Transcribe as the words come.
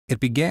It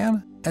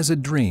began as a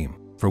dream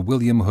for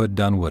William Hood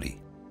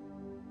Dunwoody.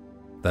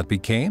 That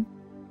became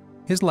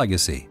his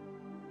legacy.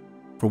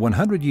 For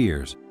 100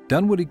 years,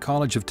 Dunwoody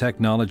College of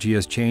Technology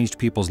has changed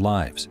people's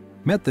lives,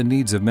 met the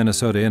needs of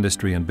Minnesota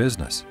industry and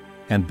business,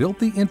 and built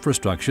the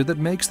infrastructure that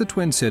makes the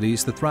Twin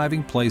Cities the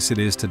thriving place it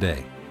is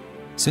today.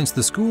 Since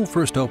the school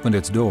first opened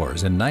its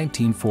doors in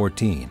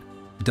 1914,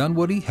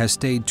 Dunwoody has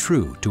stayed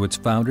true to its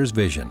founder's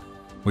vision,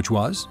 which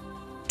was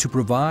to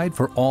provide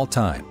for all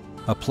time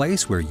a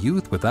place where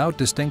youth without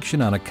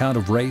distinction on account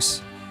of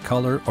race,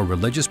 color, or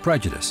religious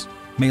prejudice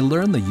may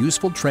learn the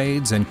useful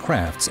trades and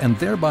crafts and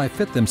thereby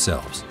fit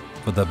themselves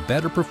for the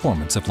better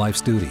performance of life's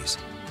duties.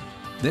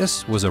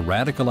 This was a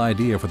radical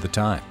idea for the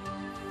time.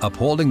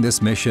 Upholding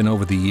this mission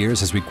over the years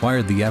has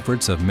required the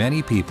efforts of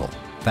many people,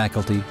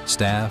 faculty,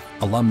 staff,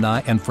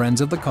 alumni, and friends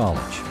of the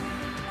college.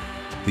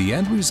 The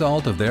end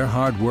result of their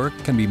hard work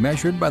can be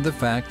measured by the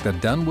fact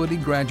that Dunwoody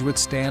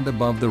graduates stand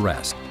above the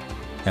rest,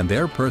 and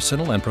their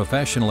personal and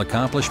professional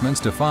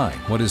accomplishments define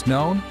what is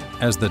known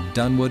as the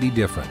Dunwoody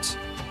difference.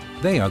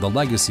 They are the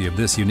legacy of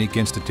this unique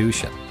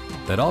institution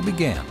that all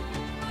began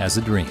as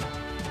a dream.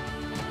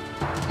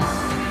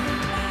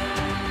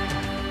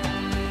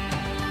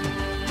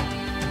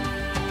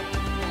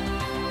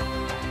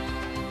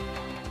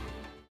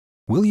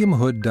 William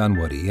Hood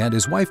Dunwoody and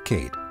his wife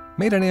Kate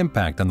made an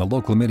impact on the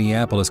local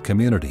Minneapolis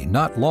community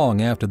not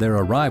long after their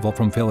arrival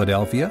from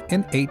Philadelphia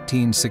in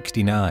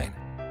 1869.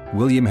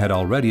 William had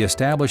already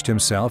established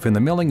himself in the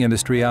milling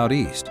industry out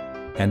east,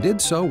 and did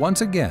so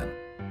once again,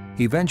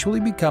 eventually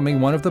becoming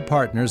one of the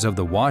partners of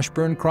the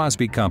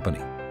Washburn-Crosby Company,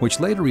 which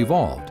later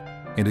evolved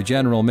into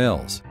General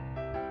Mills.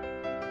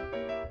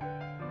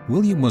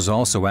 William was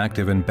also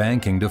active in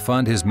banking to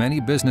fund his many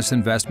business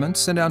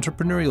investments and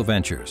entrepreneurial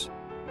ventures.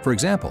 For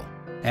example,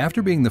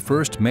 after being the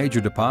first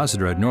major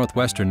depositor at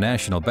Northwestern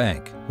National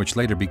Bank, which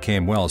later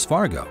became Wells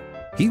Fargo,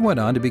 he went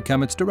on to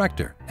become its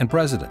director and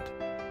president.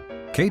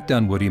 Kate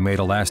Dunwoody made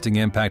a lasting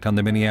impact on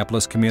the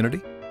Minneapolis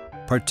community,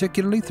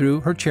 particularly through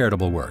her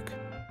charitable work.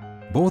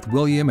 Both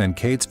William and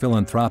Kate's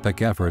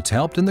philanthropic efforts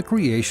helped in the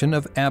creation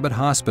of Abbott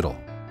Hospital,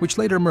 which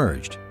later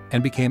merged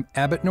and became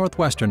Abbott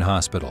Northwestern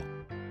Hospital,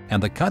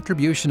 and the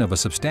contribution of a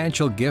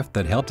substantial gift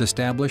that helped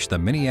establish the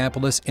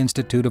Minneapolis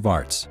Institute of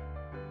Arts.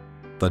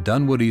 The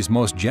Dunwoody's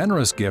most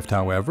generous gift,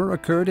 however,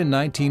 occurred in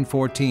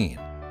 1914.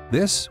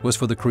 This was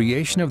for the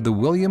creation of the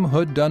William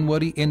Hood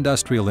Dunwoody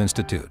Industrial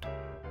Institute.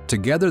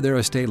 Together, their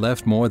estate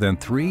left more than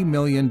 $3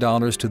 million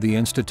to the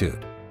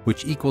Institute,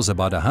 which equals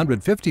about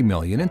 $150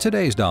 million in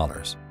today's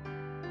dollars.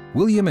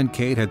 William and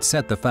Kate had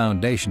set the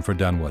foundation for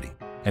Dunwoody,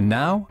 and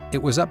now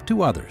it was up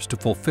to others to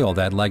fulfill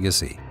that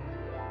legacy.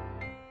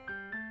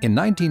 In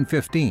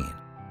 1915,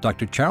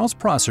 Dr. Charles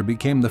Prosser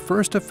became the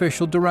first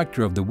official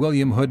director of the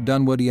William Hood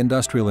Dunwoody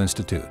Industrial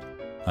Institute.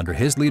 Under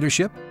his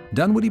leadership,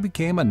 Dunwoody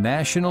became a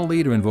national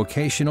leader in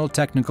vocational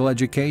technical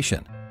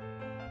education.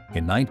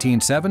 In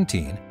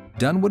 1917,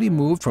 Dunwoody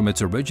moved from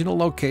its original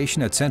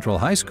location at Central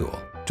High School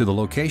to the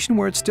location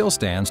where it still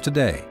stands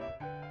today.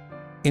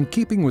 In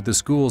keeping with the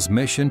school's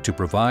mission to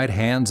provide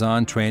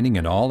hands-on training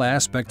in all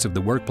aspects of the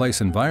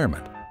workplace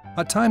environment,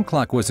 a time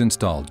clock was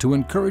installed to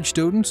encourage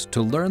students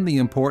to learn the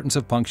importance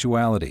of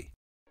punctuality.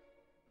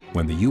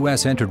 When the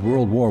U.S. entered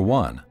World War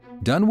I,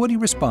 Dunwoody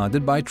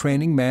responded by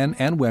training men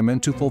and women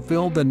to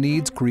fulfill the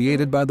needs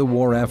created by the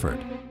war effort.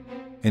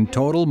 In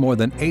total, more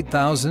than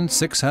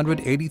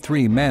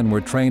 8,683 men were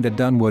trained at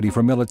Dunwoody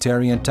for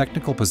military and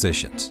technical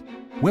positions.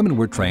 Women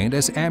were trained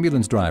as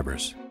ambulance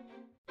drivers.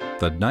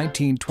 The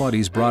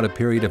 1920s brought a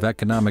period of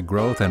economic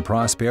growth and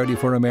prosperity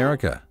for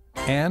America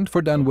and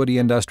for Dunwoody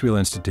Industrial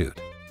Institute.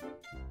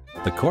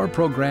 The core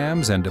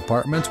programs and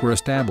departments were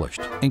established,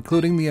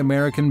 including the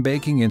American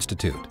Baking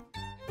Institute.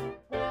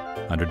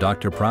 Under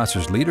Dr.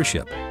 Prosser's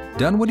leadership,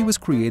 Dunwoody was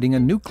creating a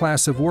new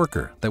class of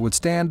worker that would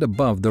stand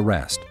above the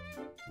rest.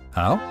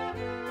 How?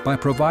 By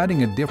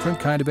providing a different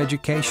kind of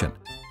education,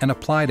 an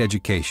applied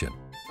education.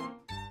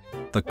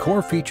 The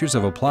core features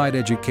of applied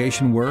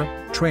education were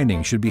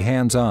training should be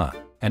hands-on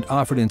and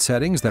offered in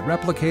settings that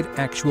replicate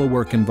actual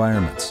work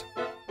environments.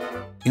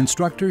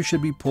 Instructors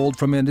should be pulled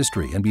from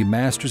industry and be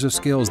masters of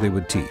skills they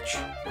would teach,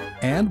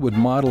 and would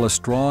model a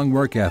strong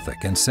work ethic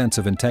and sense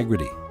of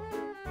integrity.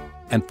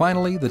 And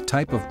finally, the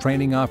type of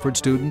training offered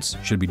students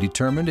should be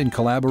determined in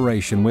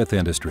collaboration with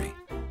industry.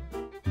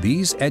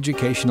 These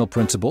educational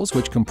principles,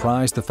 which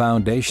comprise the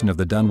foundation of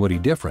the Dunwoody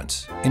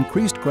difference,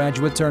 increased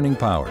graduates' earning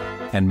power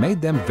and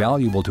made them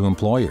valuable to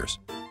employers.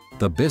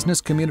 The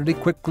business community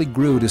quickly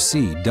grew to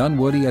see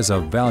Dunwoody as a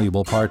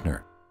valuable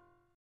partner.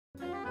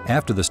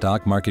 After the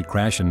stock market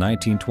crash in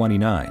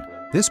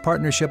 1929, this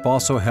partnership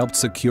also helped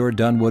secure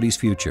Dunwoody's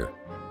future.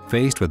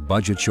 Faced with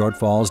budget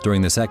shortfalls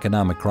during this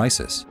economic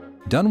crisis,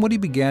 Dunwoody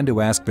began to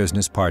ask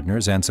business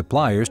partners and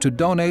suppliers to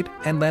donate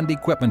and lend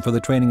equipment for the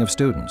training of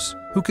students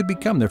who could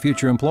become their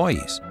future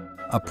employees,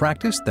 a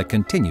practice that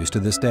continues to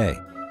this day.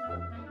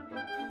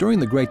 During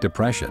the Great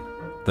Depression,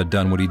 the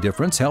Dunwoody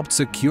difference helped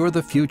secure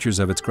the futures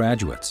of its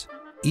graduates.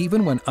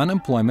 Even when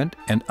unemployment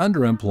and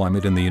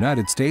underemployment in the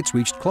United States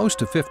reached close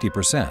to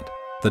 50%,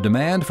 the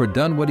demand for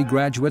Dunwoody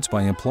graduates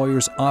by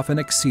employers often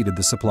exceeded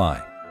the supply.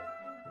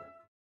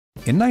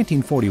 In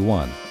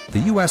 1941, the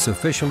U.S.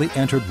 officially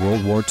entered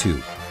World War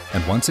II,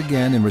 and once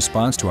again, in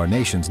response to our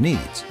nation's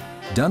needs,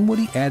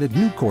 Dunwoody added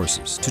new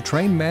courses to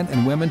train men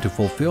and women to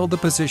fulfill the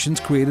positions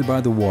created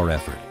by the war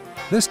effort,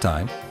 this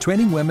time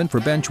training women for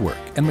bench work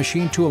and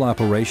machine tool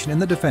operation in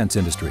the defense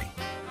industry.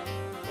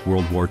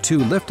 World War II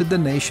lifted the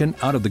nation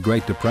out of the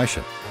Great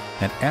Depression,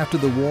 and after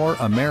the war,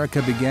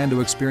 America began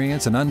to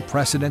experience an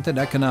unprecedented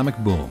economic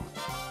boom.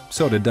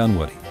 So did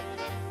Dunwoody.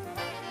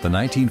 The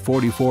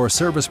 1944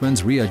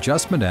 Servicemen's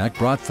Readjustment Act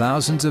brought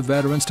thousands of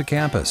veterans to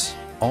campus,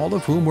 all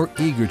of whom were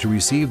eager to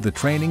receive the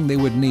training they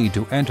would need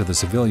to enter the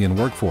civilian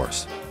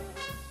workforce.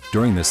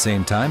 During this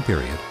same time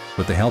period,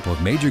 with the help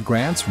of major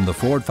grants from the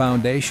Ford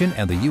Foundation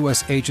and the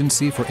U.S.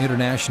 Agency for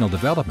International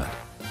Development,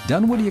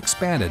 Dunwoody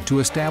expanded to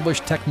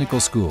establish technical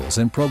schools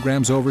and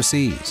programs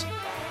overseas.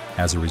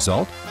 As a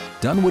result,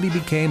 Dunwoody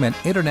became an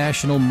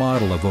international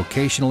model of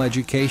vocational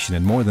education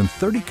in more than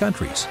 30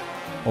 countries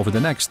over the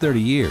next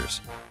 30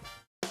 years.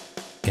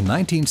 In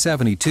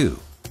 1972,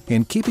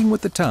 in keeping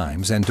with the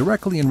times and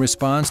directly in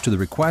response to the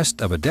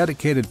request of a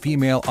dedicated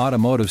female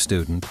automotive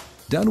student,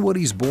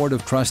 Dunwoody's Board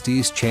of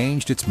Trustees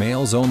changed its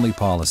males-only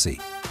policy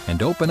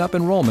and opened up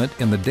enrollment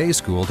in the day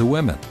school to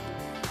women.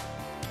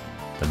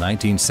 The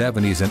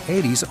 1970s and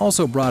 80s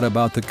also brought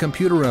about the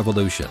computer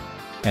revolution,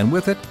 and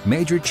with it,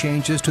 major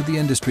changes to the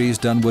industries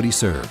Dunwoody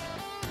served.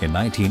 In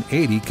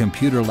 1980,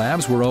 computer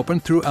labs were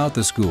opened throughout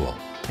the school,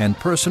 and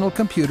personal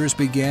computers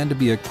began to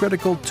be a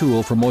critical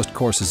tool for most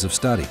courses of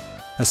study,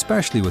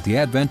 especially with the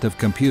advent of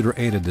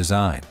computer-aided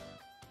design.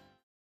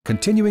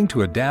 Continuing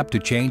to adapt to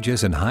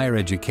changes in higher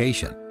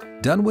education,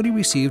 Dunwoody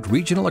received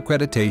regional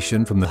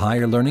accreditation from the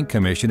Higher Learning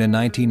Commission in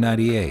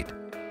 1998.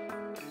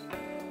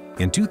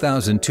 In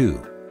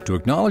 2002, to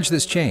acknowledge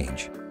this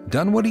change,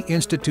 Dunwoody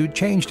Institute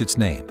changed its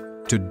name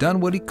to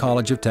Dunwoody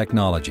College of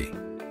Technology.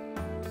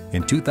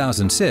 In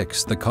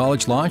 2006, the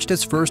college launched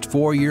its first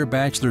four-year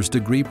bachelor's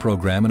degree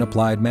program in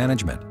applied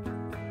management.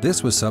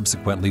 This was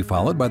subsequently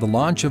followed by the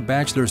launch of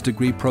bachelor's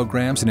degree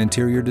programs in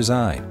interior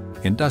design,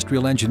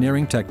 industrial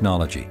engineering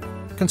technology,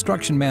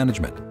 construction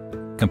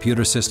management,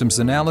 computer systems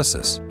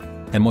analysis,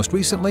 and most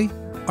recently,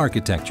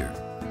 architecture.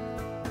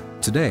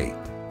 Today,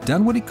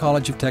 Dunwoody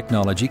College of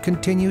Technology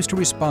continues to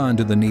respond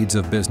to the needs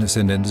of business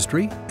and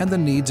industry and the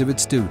needs of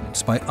its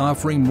students by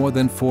offering more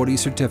than 40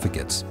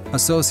 certificates,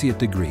 associate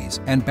degrees,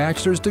 and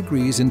bachelor's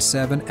degrees in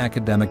 7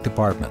 academic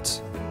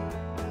departments.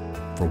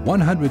 For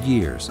 100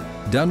 years,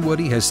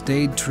 Dunwoody has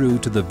stayed true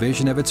to the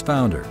vision of its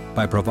founder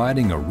by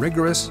providing a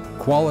rigorous,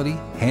 quality,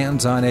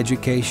 hands-on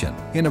education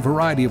in a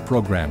variety of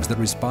programs that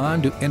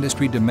respond to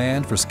industry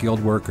demand for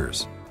skilled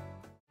workers.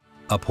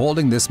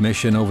 Upholding this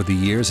mission over the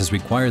years has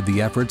required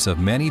the efforts of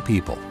many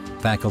people,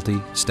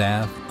 faculty,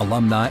 staff,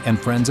 alumni, and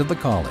friends of the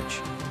college.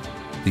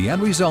 The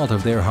end result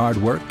of their hard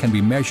work can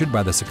be measured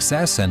by the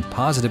success and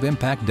positive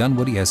impact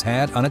Dunwoody has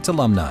had on its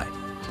alumni,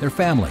 their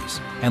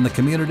families, and the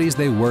communities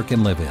they work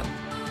and live in.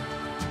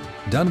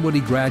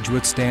 Dunwoody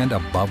graduates stand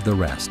above the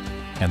rest,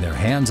 and their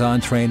hands-on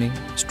training,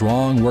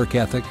 strong work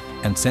ethic,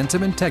 and sense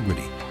of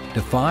integrity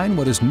define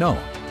what is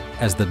known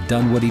as the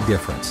Dunwoody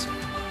difference.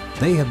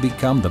 They have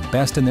become the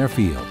best in their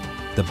field,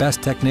 the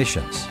best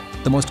technicians,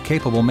 the most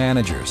capable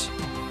managers,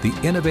 the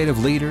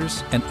innovative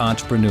leaders and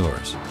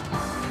entrepreneurs.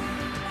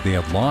 They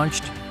have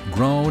launched,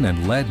 grown,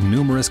 and led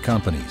numerous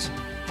companies.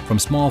 From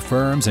small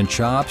firms and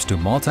shops to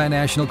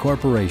multinational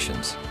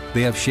corporations,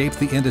 they have shaped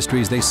the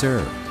industries they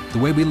serve, the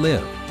way we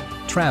live,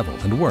 travel,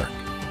 and work.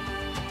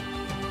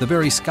 The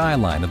very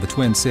skyline of the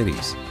Twin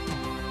Cities.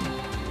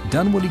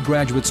 Dunwoody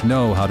graduates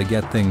know how to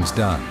get things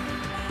done.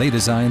 They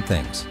design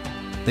things.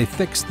 They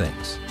fix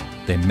things.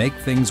 They make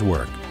things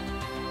work.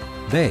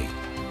 They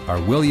are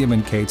William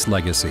and Kate's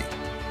legacy.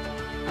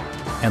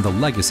 And the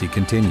legacy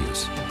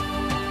continues.